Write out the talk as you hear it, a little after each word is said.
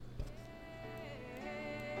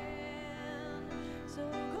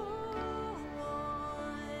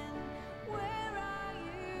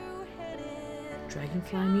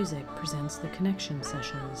Dragonfly Music presents the Connection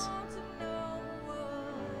Sessions,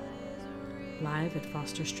 live at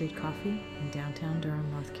Foster Street Coffee in downtown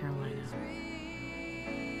Durham, North Carolina.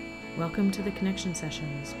 Welcome to the Connection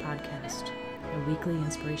Sessions podcast, a weekly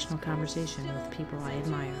inspirational conversation with people I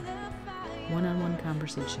admire. One-on-one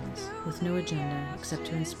conversations with no agenda except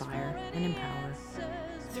to inspire and empower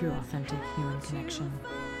through authentic human connection.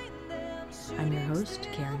 I'm your host,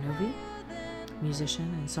 Karen Novi,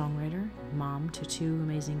 musician and songwriter, mom to two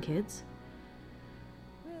amazing kids.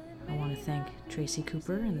 I want to thank Tracy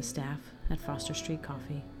Cooper and the staff at Foster Street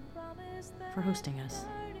Coffee for hosting us.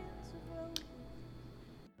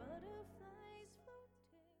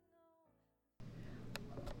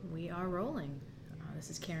 We are rolling. This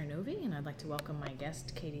is Karen Novi, and I'd like to welcome my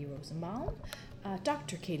guest, Katie Rosanbalm,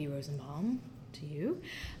 Dr. Katie Rosanbalm, to you,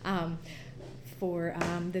 for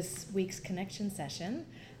this week's connection session.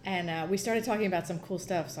 And we started talking about some cool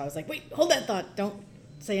stuff, so I was like, wait, hold that thought. Don't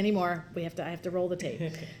say any more. I have to roll the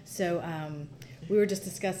tape. So we were just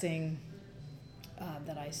discussing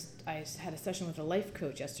that I had a session with a life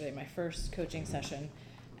coach yesterday, my first coaching session,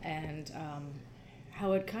 and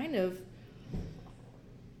how it kind of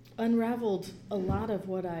unraveled a lot of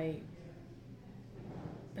what I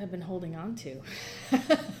have been holding on to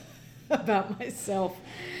about myself.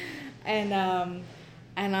 And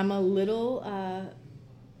I'm a little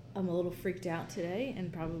freaked out today,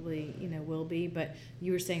 and probably, will be, but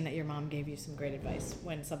you were saying that your mom gave you some great advice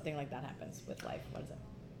when something like that happens with life. What is it?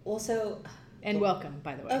 Well, welcome,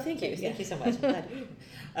 by the way. Oh, thank you. Thank you so much.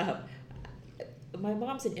 My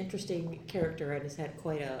mom's an interesting character and has had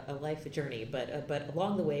quite a life journey, but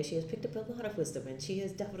along the way she has picked up a lot of wisdom, and she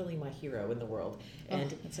is definitely my hero in the world.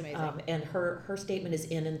 And that's amazing. And her statement is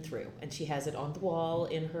in and through, and she has it on the wall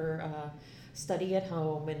in her study at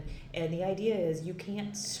home, and the idea is you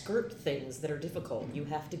can't skirt things that are difficult. You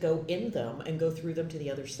have to go in them and go through them to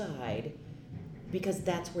the other side, because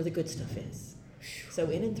that's where the good stuff is. So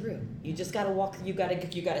in and through. You just gotta walk. You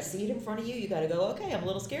gotta see it in front of you. You gotta go, okay, I'm a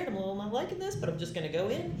little scared, I'm a little not liking this, but I'm just gonna go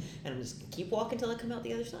in and I'm just gonna keep walking until I come out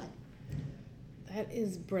the other side. That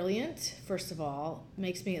is brilliant. First of all,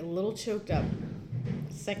 makes me a little choked up.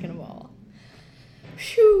 Second of all,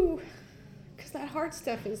 phew. That hard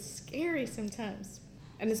stuff is scary sometimes,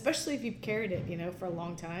 and especially if you've carried it, for a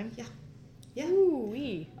long time. Yeah.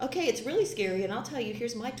 Ooh-wee. Okay, it's really scary, and I'll tell you,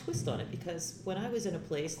 here's my twist on it, because when I was in a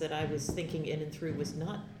place that I was thinking in and through was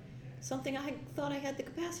not something I thought I had the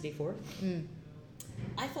capacity for,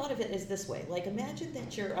 I thought of it as this way. Like, imagine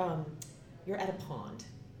that you're at a pond,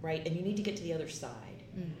 right, and you need to get to the other side.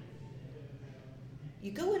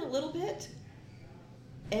 You go in a little bit,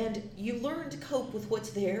 and you learn to cope with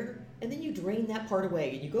what's there, and then you drain that part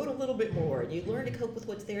away, and you go in a little bit more, and you learn to cope with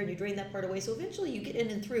what's there, and you drain that part away. So eventually you get in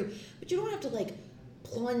and through, but you don't have to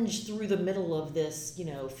plunge through the middle of this,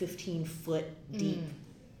 15-foot deep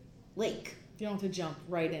lake. You don't have to jump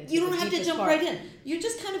right in. You don't have to jump right in. You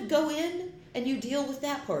just kind of go in, and you deal with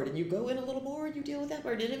that part, and you go in a little more, and you deal with that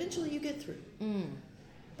part, and eventually you get through.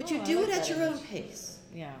 But you do it at your own pace.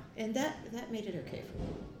 Yeah. And that made it okay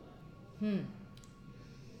for me.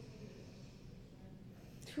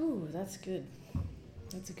 Ooh, that's good.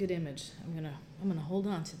 That's a good image. I'm gonna hold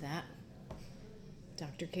on to that,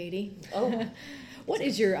 Dr. Katie. Oh, what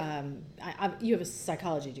is your you have a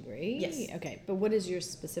psychology degree? Yes. Okay, but what is your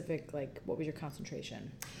specific what was your concentration?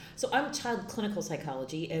 So I'm child clinical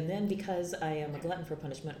psychology, and then because I am a glutton for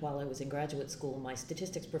punishment, while I was in graduate school, my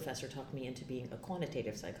statistics professor talked me into being a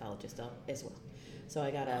quantitative psychologist as well. So I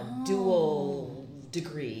got a dual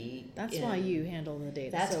degree. That's why you handle the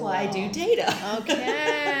data. That's so why well. I do data. Okay.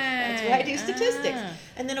 That's why I do statistics.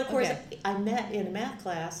 And then, of course, Okay. I met in a math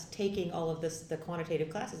class taking all of the quantitative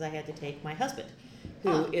classes. I had to take my husband,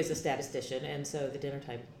 who is a statistician, and so the dinner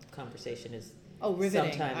time conversation is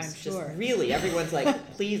riveting, sometimes I'm just sure. really, everyone's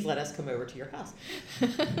like, please let us come over to your house.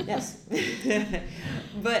 Yes.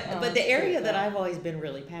 But the area that I've always been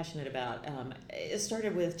really passionate about, it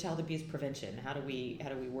started with child abuse prevention. How do we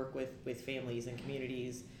work with families and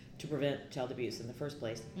communities to prevent child abuse in the first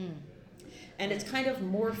place? And it's kind of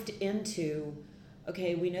morphed into,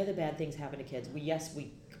 okay, we know that bad things happen to kids.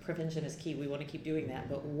 Prevention is key. We want to keep doing that.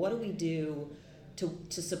 But what do we do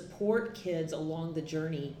to support kids along the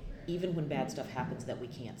journey, even when bad stuff happens that we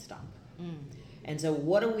can't stop? And so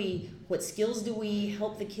what skills do we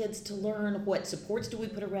help the kids to learn? What supports do we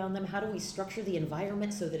put around them? How do we structure the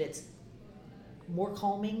environment so that it's more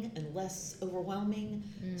calming and less overwhelming,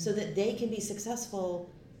 so that they can be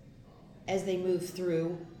successful as they move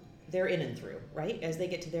through they're in and through, right? As they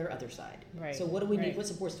get to their other side. Right. So what do we need? What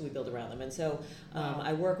supports do we build around them? And so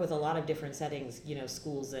I work with a lot of different settings,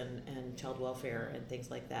 schools and child welfare and things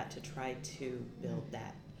like that to try to build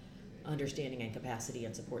that understanding and capacity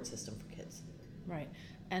and support system for kids. Right.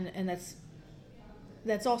 And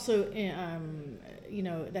that's also,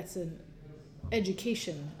 that's an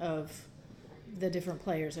education of the different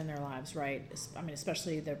players in their lives, right? I mean,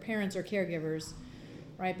 especially their parents or caregivers,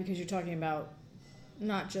 right? Because you're talking about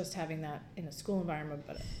not just having that in a school environment,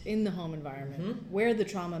 but in the home environment where the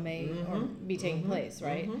trauma may or be taking place,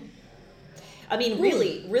 right? I mean,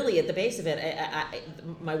 really, at the base of it,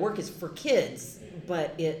 my work is for kids,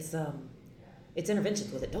 but it's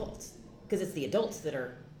interventions with adults, because it's the adults that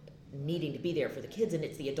are needing to be there for the kids, and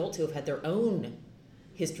it's the adults who have had their own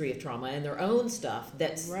history of trauma and their own stuff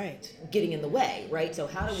that's getting in the way, right? So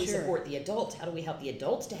how do we support the adults? How do we help the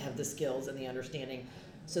adults to have the skills and the understanding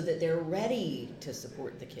so that they're ready to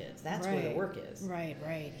support the kids? That's where the work is. Right,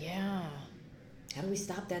 yeah. How do we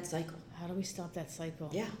stop that cycle?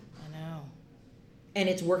 Yeah. I know. And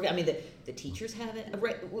it's working. I mean, the teachers have it.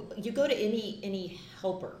 Right. You go to any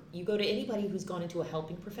helper. You go to anybody who's gone into a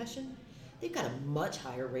helping profession. They've got a much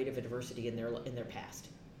higher rate of adversity in their past.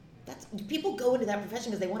 People go into that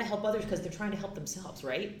profession because they want to help others because they're trying to help themselves,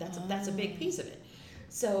 right? That's a big piece of it.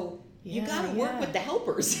 So you got to work with the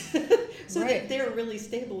helpers so that they're really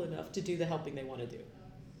stable enough to do the helping they want to do.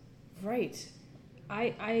 Right.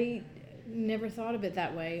 I never thought of it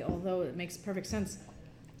that way, although it makes perfect sense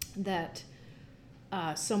that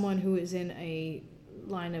someone who is in a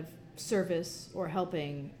line of service or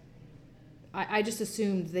helping, I just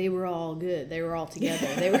assumed they were all good. They were all together.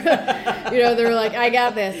 They were, they were like, I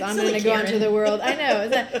got this. I'm going to go into the world. I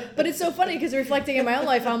know. But it's so funny because reflecting in my own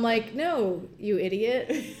life, I'm like, no, you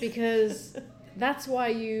idiot. Because that's why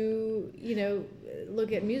you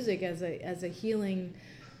look at music as a healing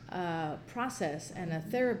process and a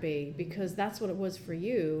therapy, because that's what it was for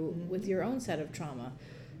you with your own set of trauma.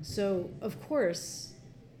 So, of course,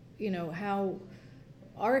 how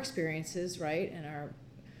our experiences, right, and our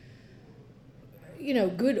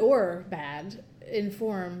good or bad,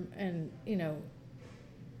 inform and,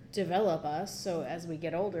 develop us. So as we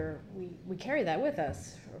get older, we carry that with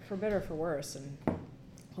us, for better or for worse, and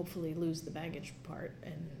hopefully lose the baggage part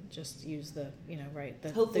and just use the,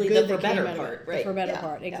 hopefully the good the for better part, right? The for better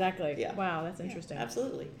part, exactly. Yeah. Wow, that's interesting. Yeah,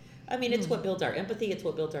 absolutely. I mean, it's what builds our empathy, it's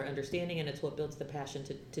what builds our understanding, and it's what builds the passion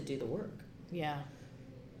to do the work. Yeah,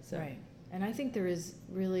 so. Right. And I think there is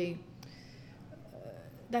really...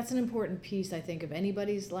 that's an important piece, I think, of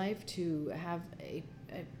anybody's life, to have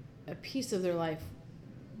a piece of their life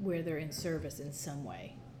where they're in service in some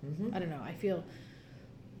way. I don't know.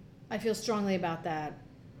 I feel strongly about that,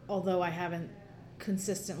 although I haven't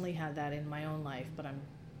consistently had that in my own life, but I'm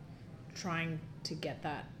trying to get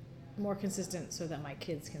that more consistent so that my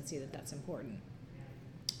kids can see that that's important.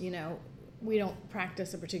 We don't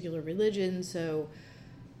practice a particular religion, so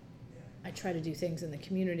I try to do things in the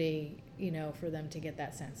community, for them to get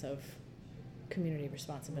that sense of community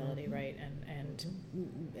responsibility, right,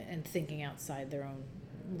 and thinking outside their own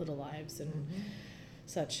little lives and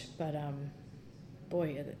such. But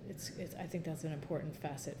boy, it's I think that's an important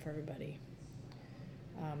facet for everybody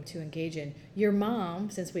to engage in. Your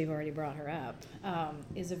mom, since we've already brought her up,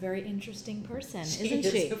 is a very interesting person, isn't she?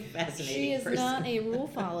 She is a fascinating She is person. not a rule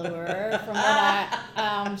follower. From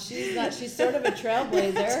what she's not. She's sort of a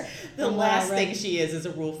trailblazer. The last thing she is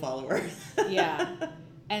a rule follower. Yeah,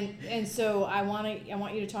 and so I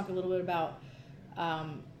want you to talk a little bit about,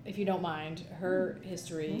 if you don't mind, her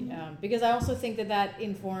history, because I also think that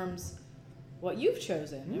informs what you've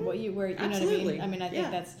chosen and what you know Absolutely. what I mean. I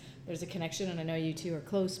think there's a connection, and I know you two are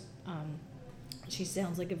close. She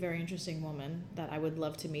sounds like a very interesting woman that I would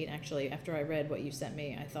love to meet. Actually, after I read what you sent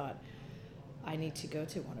me, I thought I need to go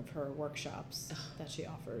to one of her workshops that she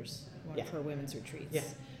offers, one of her women's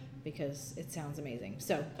retreats, because it sounds amazing.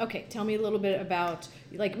 So, okay, tell me a little bit about,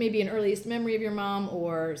 like, maybe an earliest memory of your mom,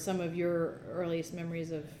 or some of your earliest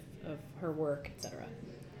memories of her work, etc.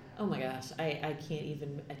 Oh my gosh, I can't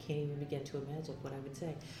even begin to imagine what I would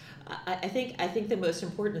say. I think the most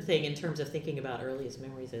important thing in terms of thinking about earliest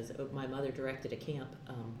memories is my mother directed a camp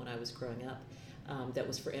when I was growing up that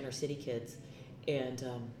was for inner city kids, and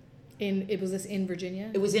was this in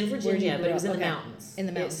Virginia? It was in Virginia, but it was in the mountains. In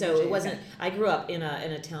the mountains. So it wasn't. I grew up in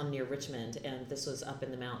a town near Richmond, and this was up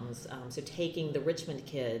in the mountains. So taking the Richmond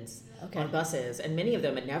kids on buses, and many of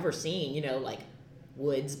them had never seen, like,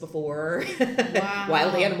 woods before,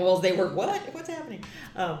 wild animals. They were what's happening?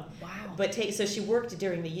 But so she worked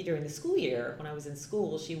during the school year when I was in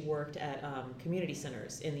school. She worked at community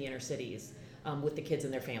centers in the inner cities, with the kids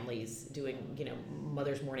and their families, doing,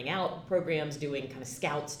 Mother's Morning Out programs, doing kind of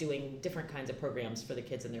scouts, doing different kinds of programs for the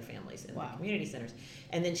kids and their families in the community centers.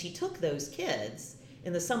 And then she took those kids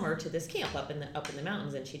in the summer to this camp up in the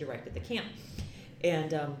mountains, and she directed the camp.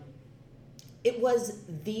 And it was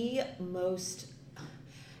the most,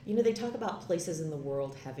 they talk about places in the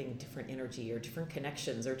world having different energy or different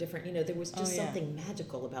connections or different, there was just something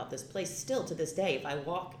magical about this place. Still to this day, if I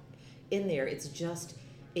walk in there,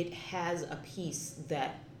 it has a peace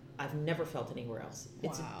that I've never felt anywhere else.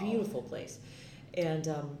 It's a beautiful place.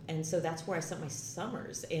 And so that's where I spent my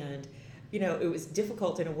summers. And, it was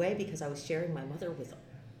difficult in a way because I was sharing my mother with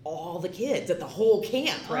all the kids at the whole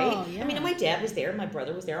camp, right? Oh, yeah. I mean, and my dad was there, my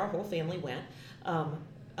brother was there, our whole family went.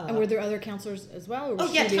 And were there other counselors as well? Or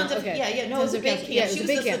was tons of, no, it was a big camp. Yeah, she was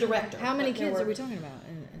just the director. How many kids are we talking about?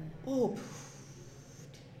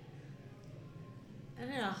 I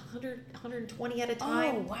don't know, 120 at a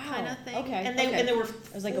time, oh, wow. kind of thing. Okay. And there were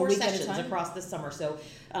it was like 4 a week sessions at a time? across the summer. So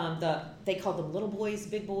they called them little boys,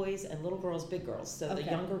 big boys, and little girls, big girls. So the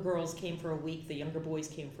younger girls came for a week, the younger boys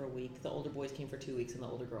came for a week, the older boys came for 2 weeks, and the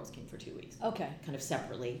older girls came for 2 weeks. Okay. Kind of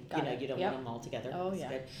separately. You don't want them all together. Oh, It's yeah.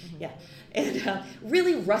 good. Mm-hmm. Yeah. And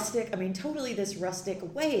really rustic, totally this rustic,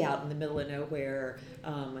 way out in the middle of nowhere,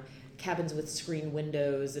 cabins with screen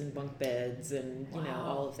windows and bunk beds and,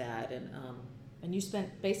 all of that. And you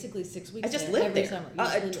spent basically 6 weeks I just there lived every there.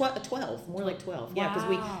 summer. 12, more like 12. Wow. Yeah, because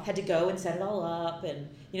we had to go and set it all up, and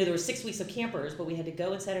there were 6 weeks of campers, but we had to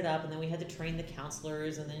go and set it up, and then we had to train the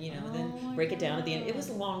counselors, and then and then break it down at the end. It was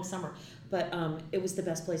a long summer, but it was the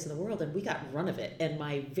best place in the world, and we got run of it. And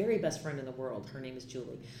my very best friend in the world, her name is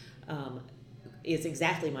Julie, is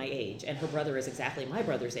exactly my age, and her brother is exactly my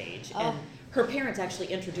brother's age, and her parents actually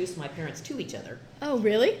introduced my parents to each other. Oh,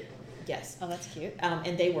 really? Yes. Oh, that's cute.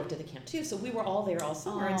 And they worked at the camp too, so we were all there all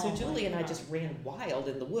summer. And so Julie and I just ran wild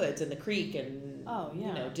in the woods and the creek, and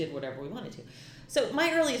did whatever we wanted to. So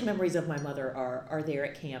my earliest memories of my mother are there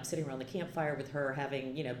at camp, sitting around the campfire with her,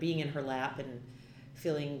 having being in her lap and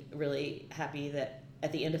feeling really happy that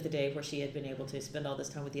at the end of the day, where she had been able to spend all this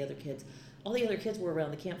time with the other kids, all the other kids were around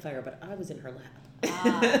the campfire, but I was in her lap.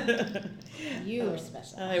 You were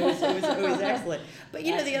special. It was excellent. But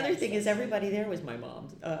That's the other nice. thing is, everybody there was my mom.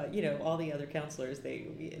 All the other counselors,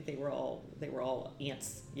 they were all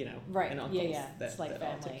aunts, Right. and uncles. Yeah. It's like that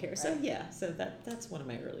all took family, care. right? So that's one of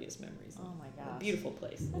my earliest memories. Oh my gosh. A beautiful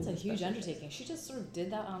place. That's a huge Special undertaking. place. She just sort of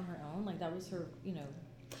did that on her own. Like that was her,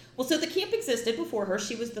 Well, so the camp existed before her.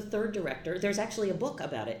 She was the third director. There's actually a book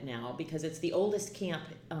about it now because it's the oldest camp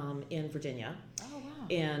in Virginia. Oh wow.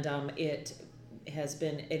 And it has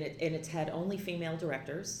been, and it's had only female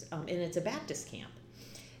directors, and it's a Baptist camp.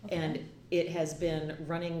 Okay. And it has been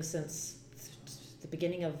running since the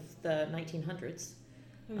beginning of the 1900s.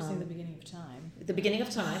 I was saying the beginning of time. The beginning of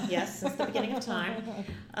time, yes, since the beginning of time.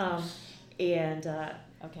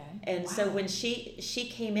 And so when she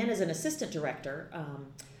came in as an assistant director,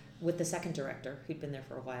 with the second director, who'd been there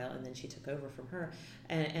for a while, and then she took over from her.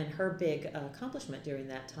 And her big accomplishment during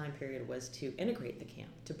that time period was to integrate the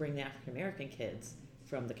camp, to bring the African American kids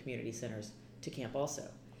from the community centers to camp also.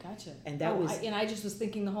 Gotcha. And that was... I just was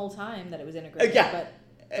thinking the whole time that it was integrated. Yeah. But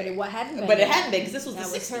it hadn't been. But it hadn't been, because this was That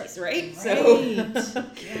the was 60s, right? God.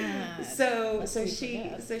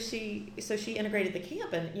 So she integrated the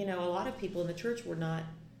camp, and a lot of people in the church were not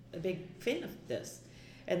a big fan of this.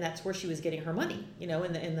 And that's where she was getting her money,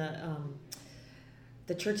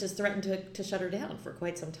 the church has threatened to shut her down for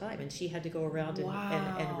quite some time, and she had to go around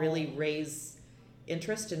and really raise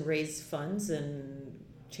interest and raise funds and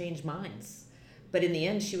change minds. But in the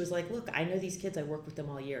end, she was like, look, I know these kids, I worked with them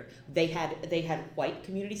all year. They had white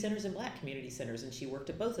community centers and black community centers, and she worked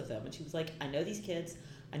at both of them. And she was like, I know these kids,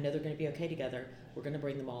 I know they're going to be okay together, we're going to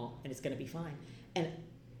bring them all, and it's going to be fine. And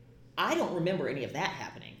I don't remember any of that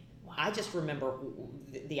happening. I just remember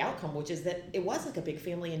the outcome, which is that it was like a big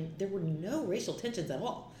family, and there were no racial tensions at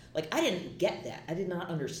all. Like, I didn't get that. I did not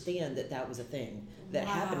understand that was a thing that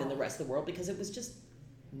happened in the rest of the world, because it was just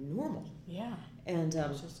normal. Yeah. And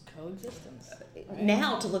it's just coexistence. Right?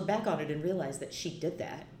 Now to look back on it and realize that she did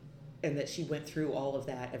that, and that she went through all of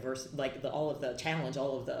that all of the challenge,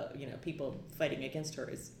 all of the people fighting against her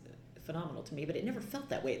is phenomenal to me. But it never felt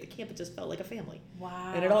that way at the camp. It just felt like a family.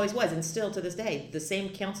 Wow. And it always was, and still to this day, the same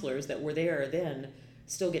counselors that were there then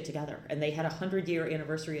still get together. And they had a 100-year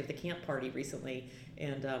anniversary of the camp party recently,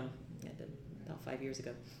 and about 5 years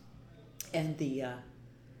ago. And the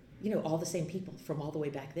all the same people from all the way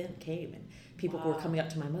back then came, and people were coming up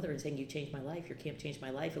to my mother and saying, "You changed my life. Your camp changed my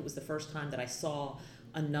life." It was the first time that I saw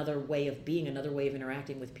another way of being, another way of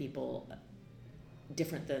interacting with people,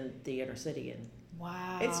 different than the inner city. And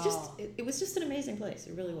Wow. It was just an amazing place.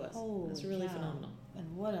 It really was. Oh, it was really phenomenal.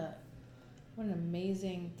 And what an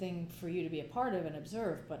amazing thing for you to be a part of and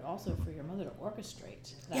observe, but also for your mother to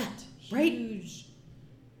orchestrate that huge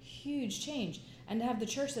change, and to have the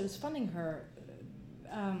church that was funding her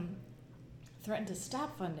threaten to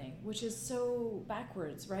stop funding, which is so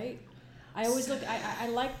backwards, right? I always I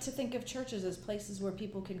like to think of churches as places where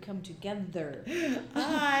people can come together.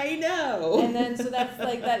 I know. And then, so that's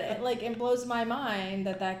it blows my mind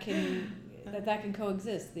that can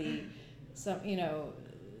coexist. The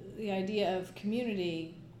idea of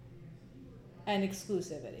community and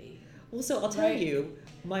exclusivity. Well, so I'll tell you,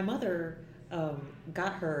 my mother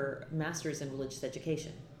got her master's in religious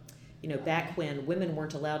education. Back when women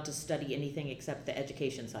weren't allowed to study anything except the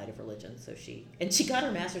education side of religion. So she got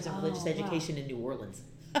her master's in religious education in New Orleans.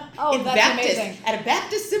 Oh, that's amazing! At a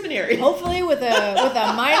Baptist seminary. Hopefully with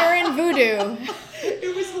a minor in voodoo.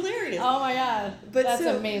 It was hilarious. Oh my God, that's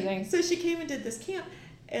amazing. So she came and did this camp,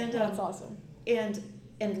 and that's awesome.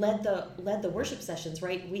 And led the worship sessions.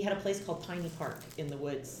 Right, we had a place called Piney Park in the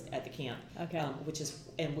woods at the camp. Okay.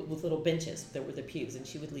 With little benches that were the pews, and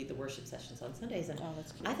she would lead the worship sessions on Sundays. And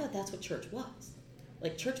that's cute. I thought that's what church was.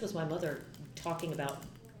 Like, church was my mother talking about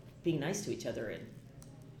being nice to each other and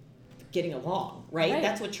getting along, right?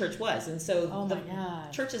 That's what church was. And so the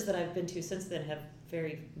churches that I've been to since then have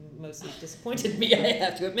very mostly disappointed me, I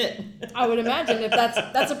have to admit. I would imagine if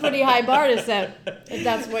that's a pretty high bar to set, if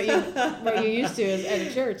that's what you're used to at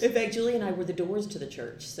a church. In fact, Julie and I were the doors to the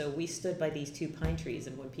church, so we stood by these two pine trees,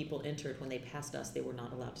 and when people entered, when they passed us, they were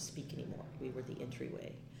not allowed to speak anymore. We were the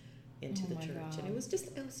entryway into the church, God. and it was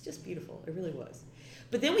just beautiful. It really was.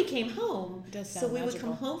 But then we came home, so we would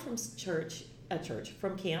come home from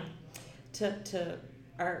from camp to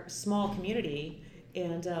our small community,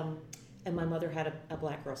 and my mother had a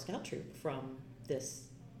Black Girl Scout troop from this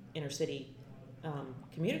inner city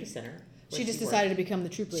community center. She just decided to become the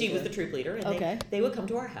troop leader. She was the troop leader, and they would come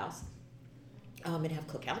to our house and have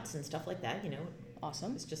cookouts and stuff like that.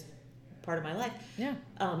 Awesome. It's just part of my life. Yeah.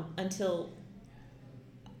 Until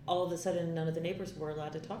all of a sudden, none of the neighbors were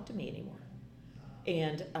allowed to talk to me anymore,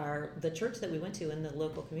 and the church that we went to in the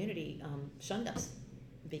local community shunned us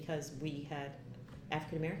because we had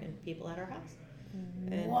African American people at our house.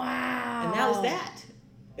 Wow. And that was that.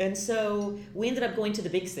 And so we ended up going to the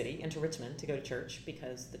big city, into Richmond, to go to church,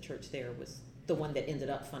 because the church there was the one that ended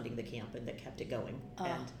up funding the camp and that kept it going.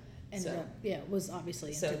 It was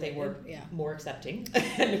obviously so they were more accepting.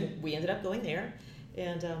 And we ended up going there,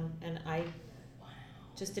 and I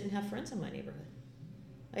just didn't have friends in my neighborhood.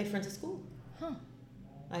 I had friends at school. Huh.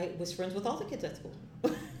 I was friends with all the kids at school.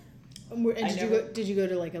 And did you go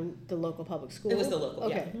to the local public school? It was the local,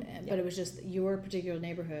 okay. But it was just your particular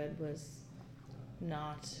neighborhood was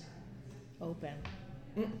not open.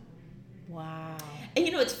 Mm. Wow. And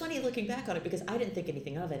it's funny looking back on it, because I didn't think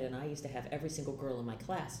anything of it, and I used to have every single girl in my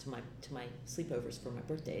class to my sleepovers for my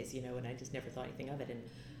birthdays, and I just never thought anything of it. And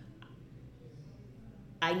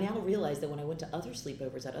I now realize that when I went to other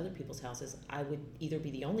sleepovers at other people's houses, I would either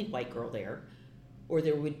be the only white girl there, or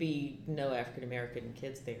there would be no African American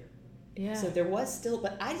kids there. Yeah. So there was still,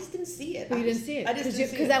 but I just didn't see it. Well, you didn't see it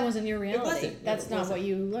because that wasn't your reality. It wasn't. That's not what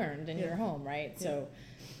you learned in your home, right? Yeah. So,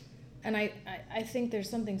 and I think there's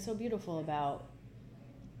something so beautiful about,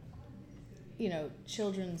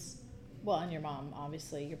 children's, and your mom,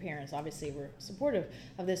 obviously, your parents obviously were supportive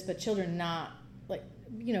of this, but children not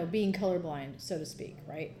being colorblind, so to speak,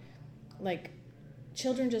 right? Like,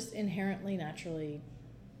 children just inherently, naturally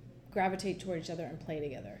gravitate toward each other and play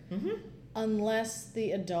together. Mm-hmm. Unless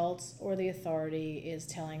the adults or the authority is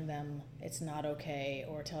telling them it's not okay,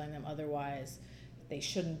 or telling them otherwise, they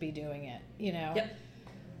shouldn't be doing it, Yep.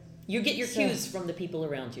 You get your cues from the people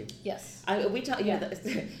around you. Yes. We talk,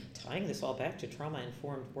 tying this all back to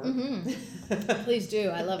trauma-informed work. Mm-hmm. Please do.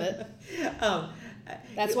 I love it.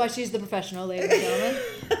 That's why she's the professional, ladies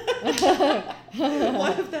and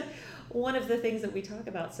gentlemen. One of the things that we talk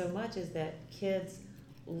about so much is that kids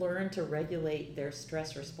learn to regulate their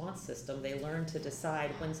stress response system. They learn to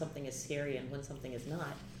decide when something is scary and when something is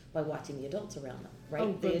not by watching the adults around them, right?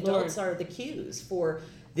 Oh, the adults are the cues for,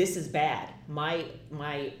 this is bad. My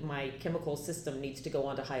chemical system needs to go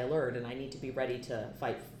onto high alert, and I need to be ready to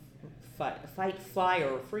fight, fly,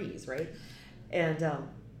 or freeze, right? And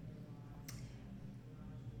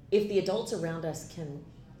if the adults around us can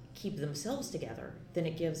keep themselves together, then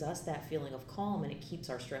it gives us that feeling of calm, and it keeps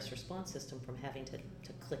our stress response system from having to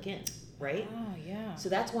click in, right? Oh, yeah. So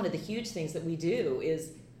that's one of the huge things that we do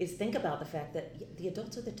is think about the fact that the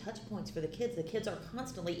adults are the touch points for the kids. The kids are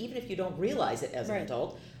constantly, even if you don't realize it as an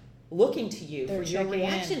adult, looking to you They're for your checking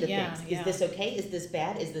reaction in. to Yeah, things. yeah. Is this okay? Is this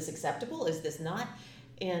bad? Is this acceptable? Is this not?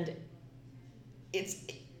 And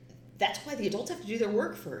that's why the adults have to do their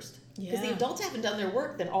work first. Because the adults haven't done their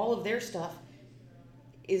work, then all of their stuff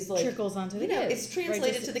is like trickles onto the kids. It's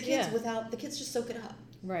translated right, to the kids without the kids just soak it up.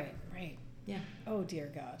 Right. Yeah. Oh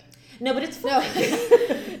dear God. No, but it's fun.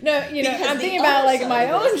 No, I'm thinking about like my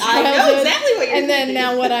own childhood. I know exactly what you're and thinking. then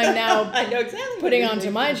now what I'm now I know exactly putting onto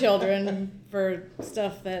my children for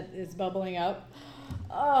stuff that is bubbling up.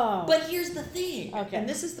 Oh. But here's the thing. Okay. And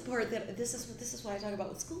this is the part that this is what I talk about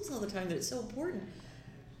with schools all the time, that it's so important.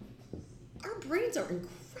 Our brains are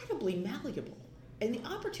incredibly malleable, and the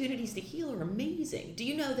opportunities to heal are amazing. Do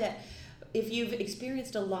you know that if you've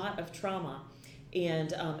experienced a lot of trauma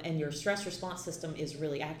and your stress response system is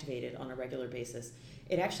really activated on a regular basis,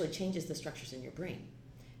 it actually changes the structures in your brain.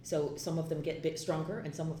 So some of them get stronger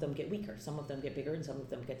and some of them get weaker. Some of them get bigger and some of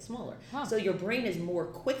them get smaller. Huh. So your brain is more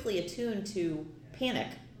quickly attuned to panic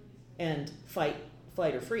and fight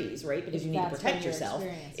or freeze, right? Because you need to protect yourself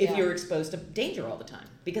if you're exposed to danger all the time.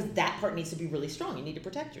 Because that part needs to be really strong. You need to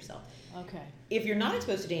protect yourself. Okay. If you're not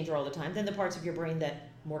exposed to danger all the time, then the parts of your brain that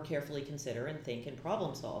more carefully consider and think and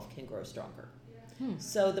problem solve can grow stronger.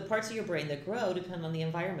 So the parts of your brain that grow depend on the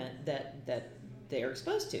environment that they're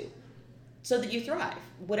exposed to, so that you thrive.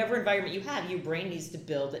 Whatever environment you have, your brain needs to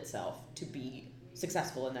build itself to be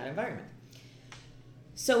successful in that environment.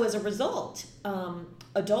 So as a result,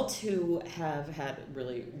 adults who have had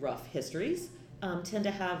really rough histories tend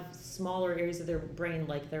to have smaller areas of their brain,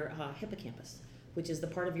 like their hippocampus, which is the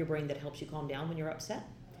part of your brain that helps you calm down when you're upset,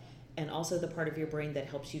 and also the part of your brain that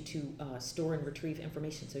helps you to store and retrieve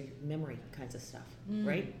information, so your memory kinds of stuff,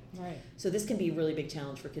 right? Right. So this can be a really big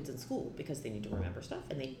challenge for kids in school because they need to remember stuff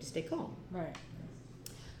and they need to stay calm. Right.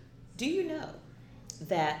 Do you know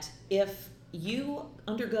that if you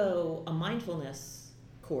undergo a mindfulness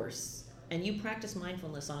course and you practice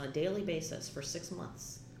mindfulness on a daily basis for 6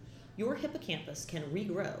 months, your hippocampus can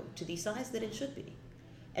regrow to the size that it should be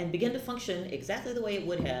and begin to function exactly the way it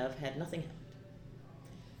would have had nothing happened?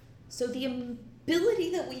 So the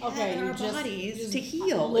ability that we have in our bodies to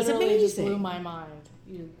heal is amazing. Just blew my mind.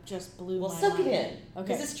 You just blew my mind. Well, soak it in. Okay.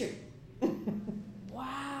 Because it's true.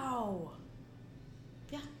 Wow.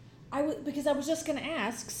 Yeah. Because I was just going to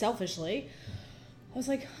ask, selfishly, I was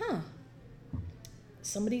like,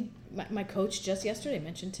 somebody, my coach just yesterday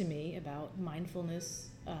mentioned to me about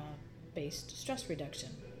mindfulness-based stress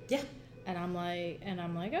reduction. Yeah. And I'm like,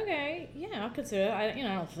 okay, yeah, I'll consider it. I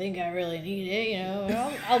don't think I really need it,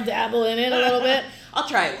 I'll dabble in it a little bit. I'll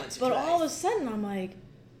try it once or But twice. all of a sudden, I'm like,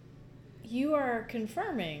 you are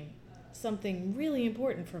confirming something really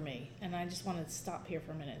important for me. And I just want to stop here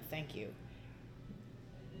for a minute. Thank you.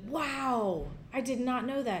 Wow. I did not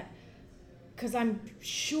know that. Because I'm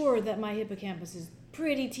sure that my hippocampus is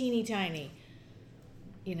pretty teeny tiny.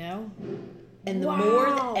 And the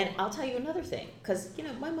more, and I'll tell you another thing, because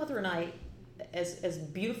my mother and I, as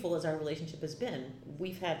beautiful as our relationship has been,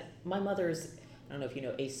 my mother's, I don't know if you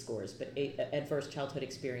know ACE scores, but adverse childhood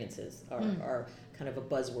experiences are kind of a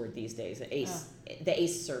buzzword these days. The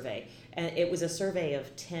ACE survey, and it was a survey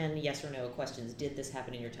of 10 yes or no questions. Did this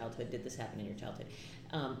happen in your childhood? Did this happen in your childhood?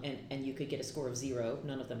 And you could get a score of 0.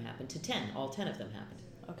 None of them happened. To 10, all 10 of them happened.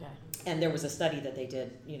 Okay. And there was a study that they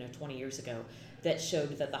did, 20 years ago, that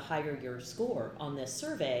showed that the higher your score on this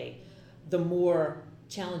survey, the more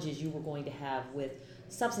challenges you were going to have with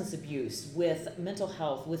substance abuse, with mental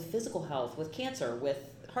health, with physical health, with cancer, with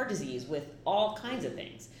heart disease, with all kinds of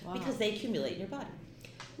things, because they accumulate in your body.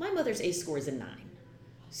 My mother's ACE score is a 9.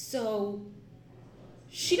 So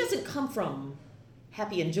she doesn't come from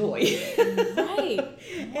happy and joy. Right.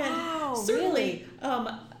 And certainly,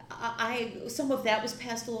 really? Some of that was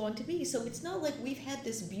passed along to me. So it's not like we've had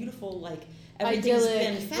this beautiful, everything's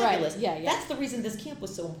been fabulous. Right. Yeah. That's the reason this camp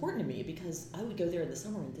was so important to me, because I would go there in the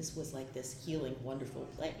summer and this was like this healing, wonderful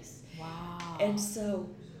place. Wow. And so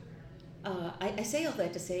I say all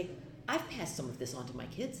that to say, I've passed some of this on to my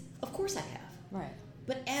kids. Of course I have. Right.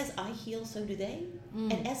 But as I heal, so do they.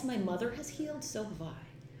 And as my mother has healed, so have I.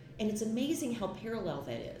 And it's amazing how parallel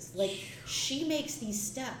that is. She makes these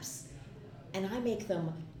steps, and I make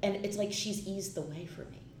them, and it's like she's eased the way for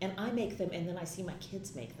me. And I make them, and then I see my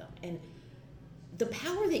kids make them. And the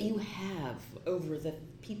power that you have over the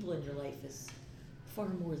people in your life is far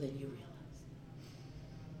more than you realize.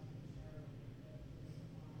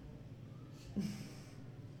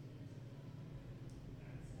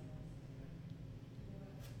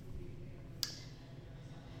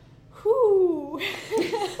 Whew.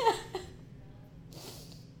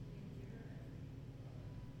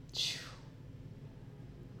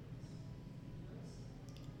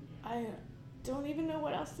 don't even know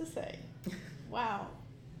what else to say. Wow.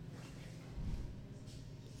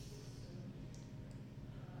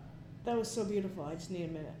 That was so beautiful. I just need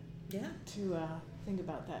a minute to think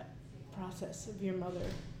about that process of your mother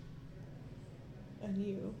and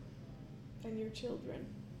you and your children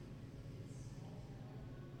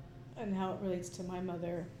and how it relates to my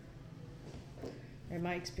mother and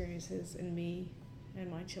my experiences and me and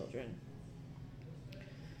my children.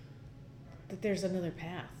 That there's another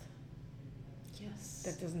path. Yes.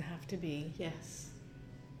 That doesn't have to be Yes.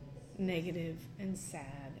 negative and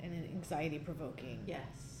sad and anxiety provoking. Yes.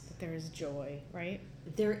 That there is joy, right?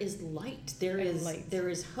 There is light. There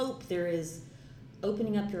is hope. There is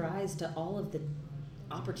opening up your eyes to all of the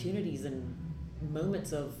opportunities and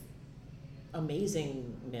moments of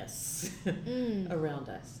amazingness around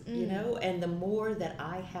us, you know? And the more that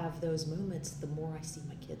I have those moments, the more I see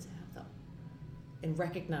my kids have them and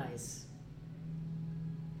recognize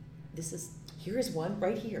here is one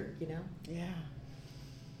right here, you know? Yeah.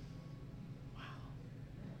 Wow.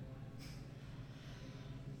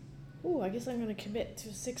 Ooh, I guess I'm going to commit to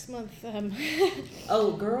a 6-month.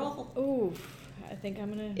 Oh, girl. Ooh, I think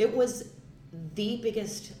I'm going to. It was the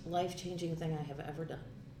biggest life-changing thing I have ever done.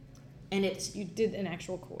 And it's... You did an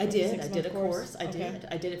actual course. I did. I did a course. I Okay. did.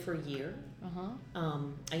 I did it for a year. Uh-huh.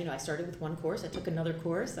 I started with one course. I took another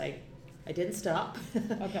course. I didn't stop.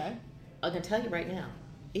 Okay. I'm going to tell you right now,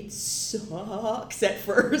 it sucks at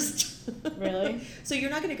first. Really? So you're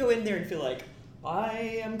not going to go in there and feel like,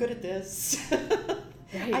 I am good at this.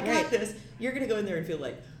 I got this. You're going to go in there and feel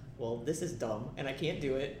like, well, this is dumb and I can't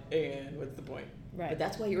do it. And what's the point? Right. But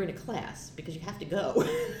that's why you're in a class, because you have to go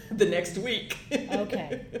the next week.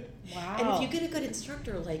 Okay. Wow. And if you get a good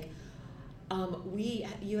instructor, like,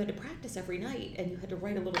 you had to practice every night, and you had to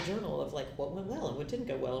write a little journal of like what went well and what didn't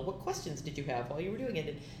go well, and what questions did you have while you were doing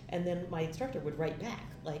it, and then my instructor would write back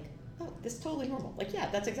like, oh, this is totally normal. Like, yeah,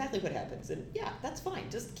 that's exactly what happens, and yeah, that's fine.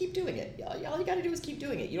 Just keep doing it. All you got to do is keep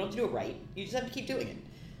doing it. You don't have to do it right. You just have to keep doing it.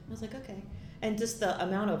 I was like, okay. And just the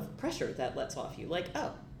amount of pressure that lets off you, like,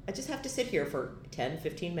 oh, I just have to sit here for 10,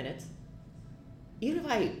 15 minutes. Even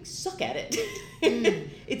if I suck at it,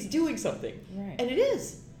 it's doing something. Right. And it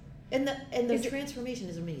is. And the transformation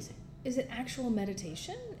is amazing. Is it actual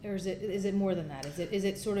meditation, or is it more than that? Is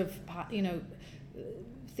it sort of,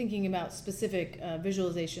 thinking about specific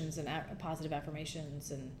visualizations and positive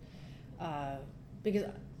affirmations, and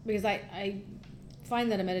because I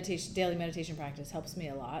find that a daily meditation practice helps me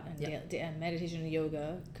a lot, and and meditation and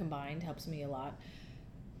yoga combined helps me a lot.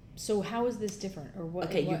 So how is this different, or what?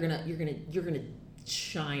 Okay, you're gonna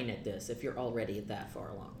shine at this if you're already that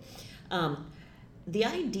far along. The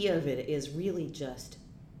idea of it is really just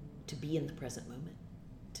to be in the present moment,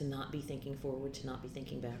 to not be thinking forward, to not be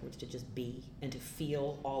thinking backwards, to just be and to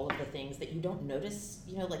feel all of the things that you don't notice,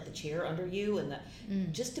 like the chair under you,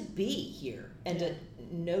 and just to be here and to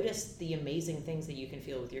notice the amazing things that you can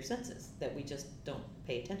feel with your senses that we just don't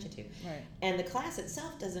pay attention to. Right. And the class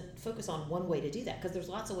itself doesn't focus on one way to do that, because there's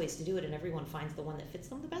lots of ways to do it, and everyone finds the one that fits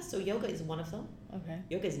them the best. So yoga is one of them. Okay.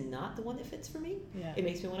 Yoga is not the one that fits for me. Yeah. It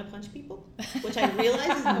makes me want to punch people, which I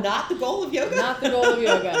realize is not the goal of yoga. Not the goal of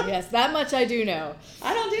yoga. Yes, that much I do know.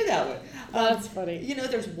 I don't do that one. That's funny.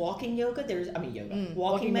 There's walking yoga.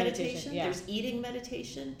 Walking meditation. Yeah. There's eating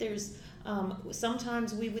meditation. There's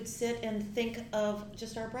sometimes we would sit and think of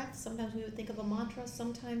just our breaths. Sometimes we would think of a mantra.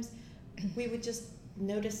 Sometimes we would just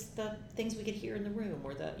notice the things we could hear in the room,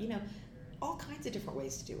 or all kinds of different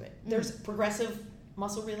ways to do it. There's progressive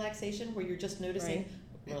muscle relaxation, where you're just noticing,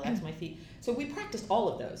 relax my feet. So we practiced all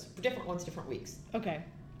of those for different ones, different weeks. Okay.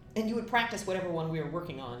 And you would practice whatever one we were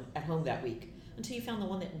working on at home that week until you found the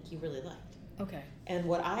one that you really liked. Okay. And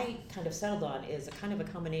what I kind of settled on is a kind of a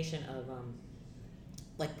combination of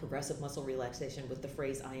like progressive muscle relaxation with the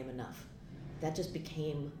phrase "I am enough." That just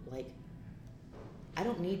became like, I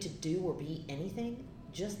don't need to do or be anything.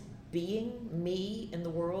 Just being me in the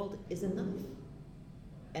world is enough.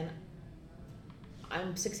 And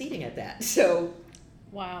I'm succeeding at that. So,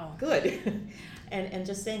 wow. Good. And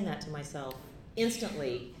just saying that to myself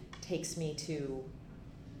instantly takes me to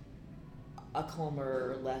a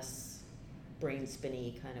calmer, less brain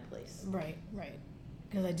spinny kind of place. Right.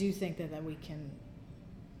 Because I do think that we can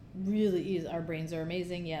really ease. Our brains are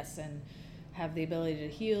amazing, yes, and have the ability to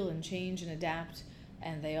heal and change and adapt,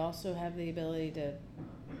 and they also have the ability to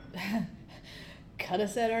cut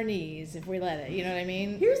us at our knees if we let it. You know what I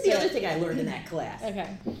mean? Here's the other thing I learned in that class. Okay.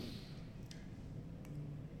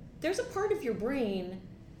 There's a part of your brain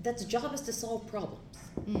that's job is to solve problems.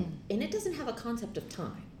 And it doesn't have a concept of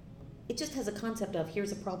time. It just has a concept of,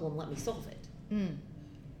 here's a problem, let me solve it.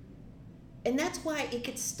 And that's why it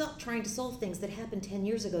gets stuck trying to solve things that happened 10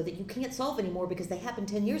 years ago that you can't solve anymore because they happened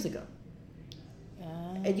 10 years ago.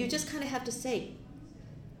 And you just kind of have to say,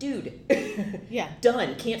 dude, Yeah.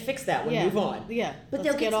 done, can't fix that one, Yeah. move on. Yeah. But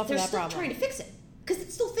Let's get off of they're that still problem. trying to fix it. Because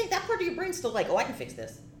it's still that part of your brain's still like, oh, I can fix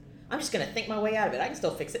this. I'm just going to think my way out of it. I can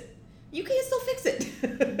still fix it. You can't still fix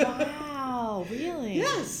it. Wow, really?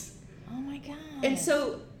 Yes. Oh my God. And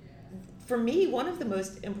so, for me, one of the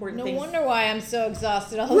most important things... No wonder why I'm so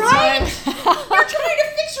exhausted all the Right? time. You're trying to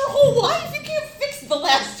fix your whole life. You can't fix the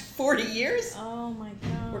last 40 years. Oh my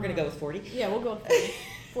God. We're going to go with 40. Yeah, we'll go with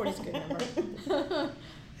 40. 40's a good number.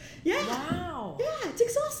 Yeah. Wow. Yeah, it's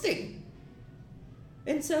exhausting.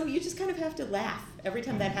 And so you just kind of have to laugh every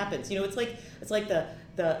time that happens. You know, it's like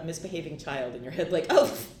the misbehaving child in your head, like,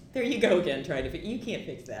 oh, there you go again, trying to fix. You can't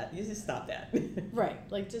fix that. You just stop that. Right.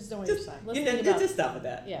 Like, just don't waste your time. Let's you think know, about. just stop with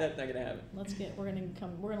that. Yeah. That's not gonna happen. We're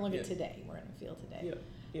gonna look Yeah. at today. We're gonna feel today. Yeah.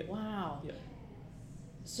 Yeah. Wow. Yeah.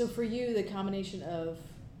 So for you, the combination of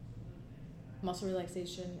muscle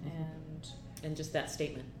relaxation And just that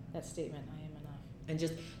statement. that statement, I am enough. And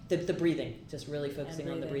just the breathing. Just really focusing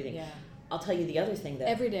on the breathing. Yeah. I'll tell you the other thing that...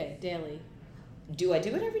 Every day, daily. Do I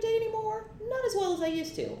do it every day anymore? Not as well as I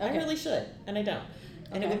used to. I Okay. really should, and I don't.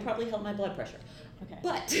 And it Okay. would probably help my blood pressure. Okay.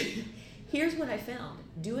 But here's what I found.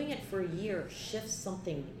 Doing it for a year shifts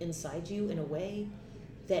something inside you in a way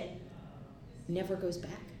that never goes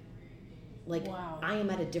back. Like, Wow. I am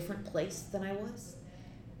at a different place than I was.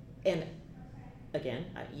 And again,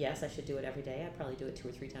 yes, I should do it every day. I probably do it 2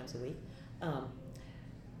 or 3 times a week.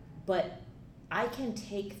 But I can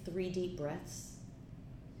take 3 deep breaths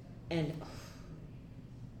and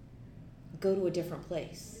go to a different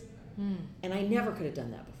place. And I never could have done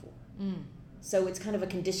that before. So it's kind of a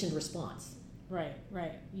conditioned response. Right.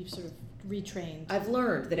 You've sort of retrained. I've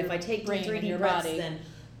learned that if Your I take brain 3 and deep your breaths, body. then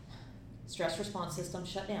stress response system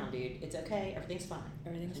shut down, dude. It's okay. Everything's fine.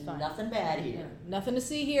 Everything's fine. Nothing bad here. Yeah. Nothing to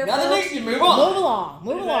see here. Nothing folks. to see. Move on. Move along.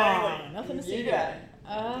 Move along. Exactly. Nothing to see You here. got it.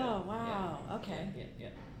 Oh wow. Yeah. Okay. Yeah.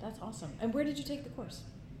 That's awesome. And where did you take the course?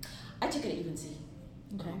 I took it at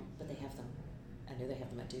UNC. Okay. But they have them. I know they have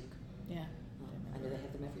them at Duke. Yeah. I know they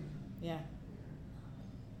have them everywhere. Yeah.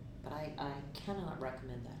 But I cannot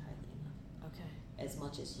recommend that highly enough. Okay. As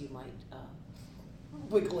much as you might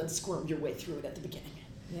wiggle and squirm your way through it at the beginning.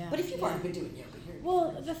 Yeah. But if you've already been doing yoga, you're...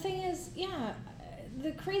 Well, the thing is,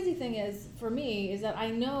 the crazy thing is, for me, is that I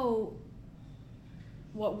know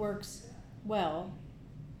what works well,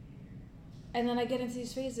 and then I get into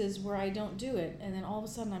these phases where I don't do it, and then all of a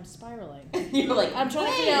sudden I'm spiraling. You're like, I'm trying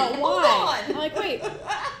to figure out why. I'm like, wait,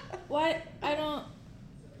 why?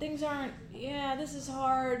 Things aren't, this is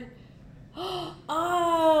hard.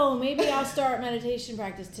 Oh, maybe I'll start meditation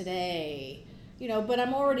practice today. But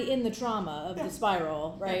I'm already in the trauma of the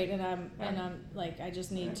spiral, right? And I'm like, I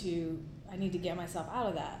just need to get myself out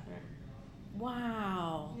of that.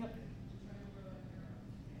 Wow. Yep.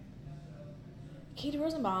 Katie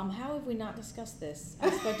Rosanbalm, how have we not discussed this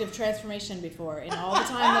aspect of transformation before in all the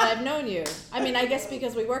time that I've known you? I mean, I guess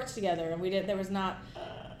because we worked together and that was not.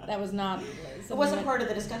 It wasn't part of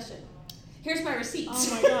the discussion. Here's my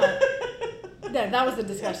receipts. Oh my God. Yeah, that was the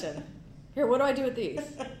discussion. Here, what do I do with these?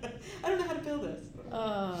 I don't know how to build this.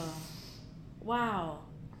 Wow.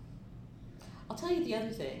 I'll tell you the other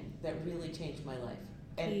thing that really changed my life.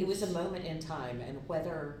 And it was a moment in time, and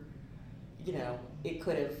whether, it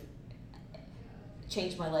could have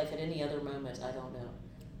changed my life at any other moment, I don't know.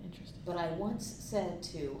 Interesting. But I once said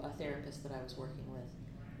to a therapist that I was working with,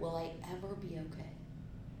 will I ever be okay?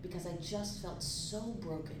 Because I just felt so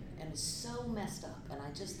broken and so messed up, and I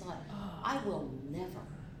just thought, I will never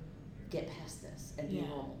get past this and be a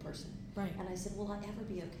normal person. Right. And I said, will I ever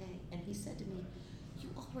be okay? And he said to me, you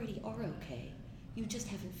already are okay. You just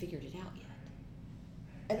haven't figured it out yet.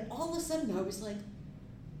 And all of a sudden I was like,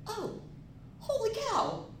 oh, holy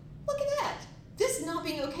cow, look at that. This not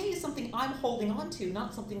being okay is something I'm holding on to,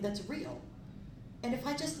 not something that's real. And if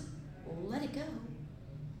I just let it go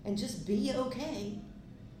and just be okay,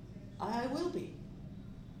 I will be.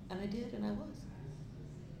 And I did, and I was.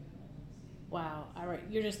 Wow. All right.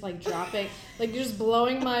 You're just like dropping, like you're just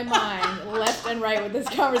blowing my mind left and right with this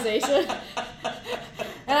conversation.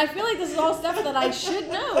 And I feel like this is all stuff that I should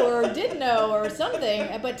know or did know or something.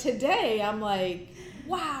 But today I'm like,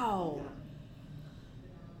 wow.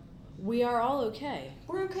 We are all okay.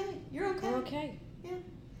 We're okay. You're okay. We're okay. Yeah.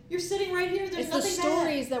 You're sitting right here. There's it's the nothing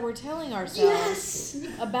stories bad. that we're telling ourselves Yes.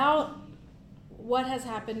 about what has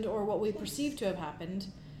happened or what we perceive to have happened.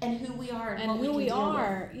 And who we are and And what who we we can deal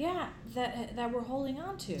are, that we're holding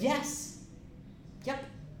on to. with. Yes. Yep.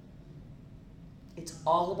 It's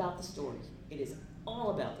all about the story. It is all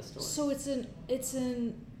about the story. So it's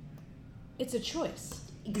it's a choice,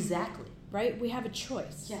 Exactly. right? We have a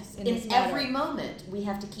choice. Yes. In In this matter. every moment, we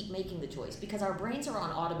have to keep making the choice because our brains are on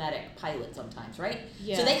automatic pilot sometimes, right?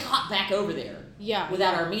 Yeah. So they hop back over there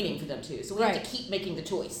without our meaning for them to. So we have to keep making the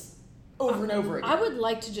choice over and over again. I would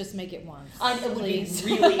like to just make it once. It would please.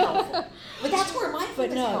 be really helpful. But that's where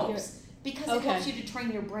mindfulness no, helps. Because it okay. helps you to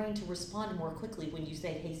train your brain to respond more quickly when you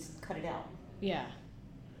say, hey, cut it out. Yeah.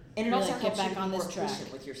 And it You're also like, helps get you back to be on more this track.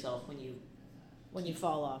 patient with yourself when you When you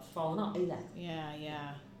fall off. fallen off. Exactly.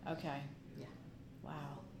 Yeah. Okay. Yeah.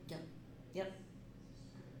 Wow. Yep.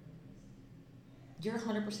 You're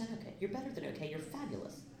 100% okay. You're better than okay. You're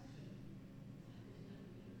fabulous.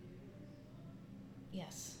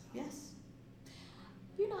 Yes. Yes.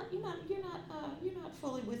 You're not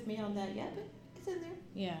fully with me on that yet, but it's in there.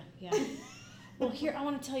 Yeah. Well, here, I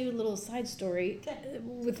want to tell you a little side story. Okay.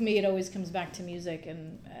 With me, it always comes back to music,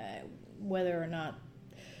 and whether or not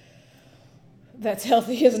that's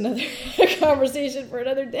healthy is another conversation for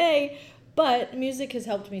another day. But music has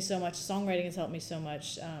helped me so much. Songwriting has helped me so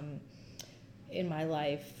much in my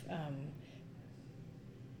life.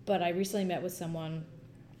 But I recently met with someone.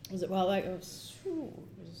 It was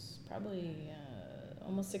probably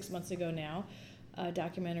almost 6 months ago now. A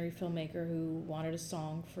documentary filmmaker who wanted a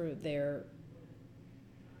song for their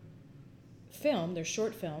film, their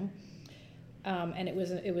short film, and it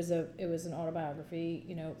was an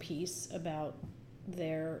autobiography, piece about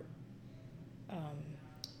their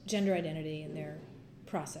gender identity and their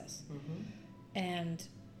process. Mm-hmm. And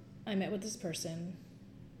I met with this person,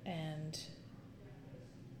 and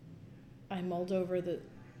I mulled over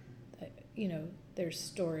their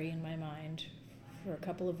story in my mind for a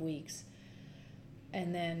couple of weeks,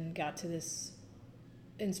 and then got to this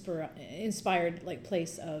inspired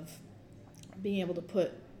place of being able to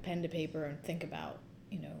put pen to paper and think about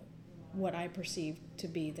what I perceived to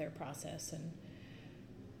be their process, and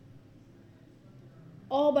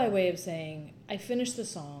all by way of saying I finished the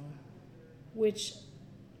song, which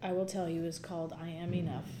I will tell you is called I Am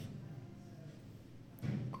Enough.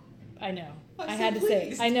 I know. I had to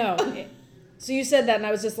say, I know. So you said that, and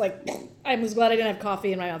I was just like, I was glad I didn't have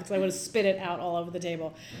coffee in my mouth because I would have spit it out all over the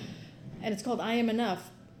table. And it's called I Am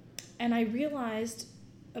Enough. And I realized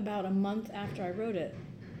about a month after I wrote it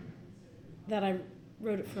that I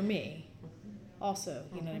wrote it for me also.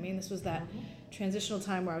 You know what I mean? This was that transitional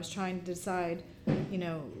time where I was trying to decide,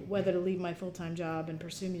 whether to leave my full-time job and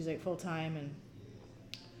pursue music full-time.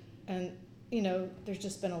 And there's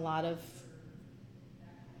just been a lot of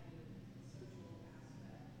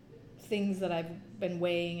things that I've been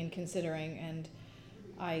weighing and considering, and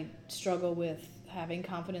I struggle with having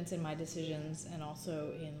confidence in my decisions and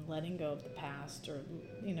also in letting go of the past, or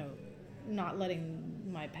not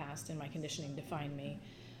letting my past and my conditioning define me.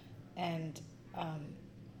 And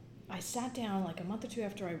I sat down like a month or two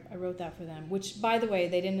after I wrote that for them, which, by the way,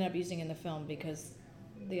 they didn't end up using in the film because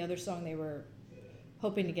the other song they were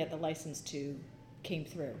hoping to get the license to came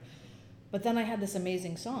through. But then I had this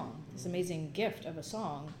amazing song, this amazing gift of a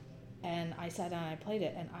song, and I sat down and I played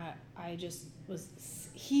it, and I just was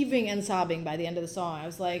heaving and sobbing by the end of the song. I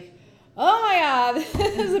was like, oh my God,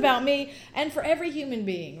 this is about me. And for every human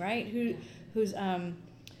being, right, who's I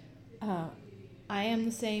am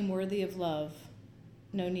the same, worthy of love,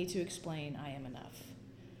 no need to explain, I am enough.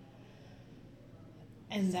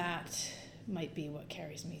 And that might be what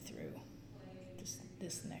carries me through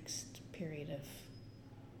this next period of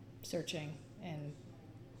searching and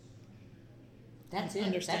That's it.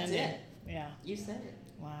 understanding. That's it. Yeah. You said it.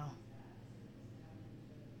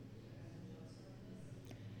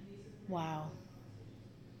 Wow.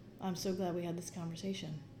 I'm so glad we had this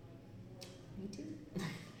conversation. Me too.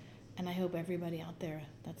 And I hope everybody out there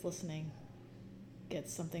that's listening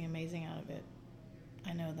gets something amazing out of it.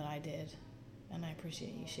 I know that I did. And I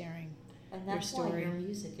appreciate you sharing And your that's story. why your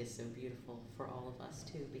music is so beautiful for all of us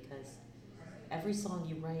too, because every song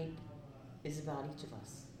you write is about each of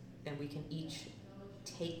us, and we can each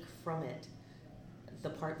take from it the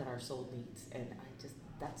part that our soul needs. And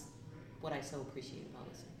that's what I so appreciate about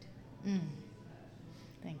listening to.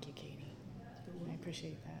 Thank you, Katie. I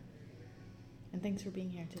appreciate that. And thanks for being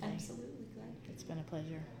here today. Absolutely glad. It's been a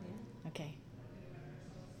pleasure. Yeah. Okay.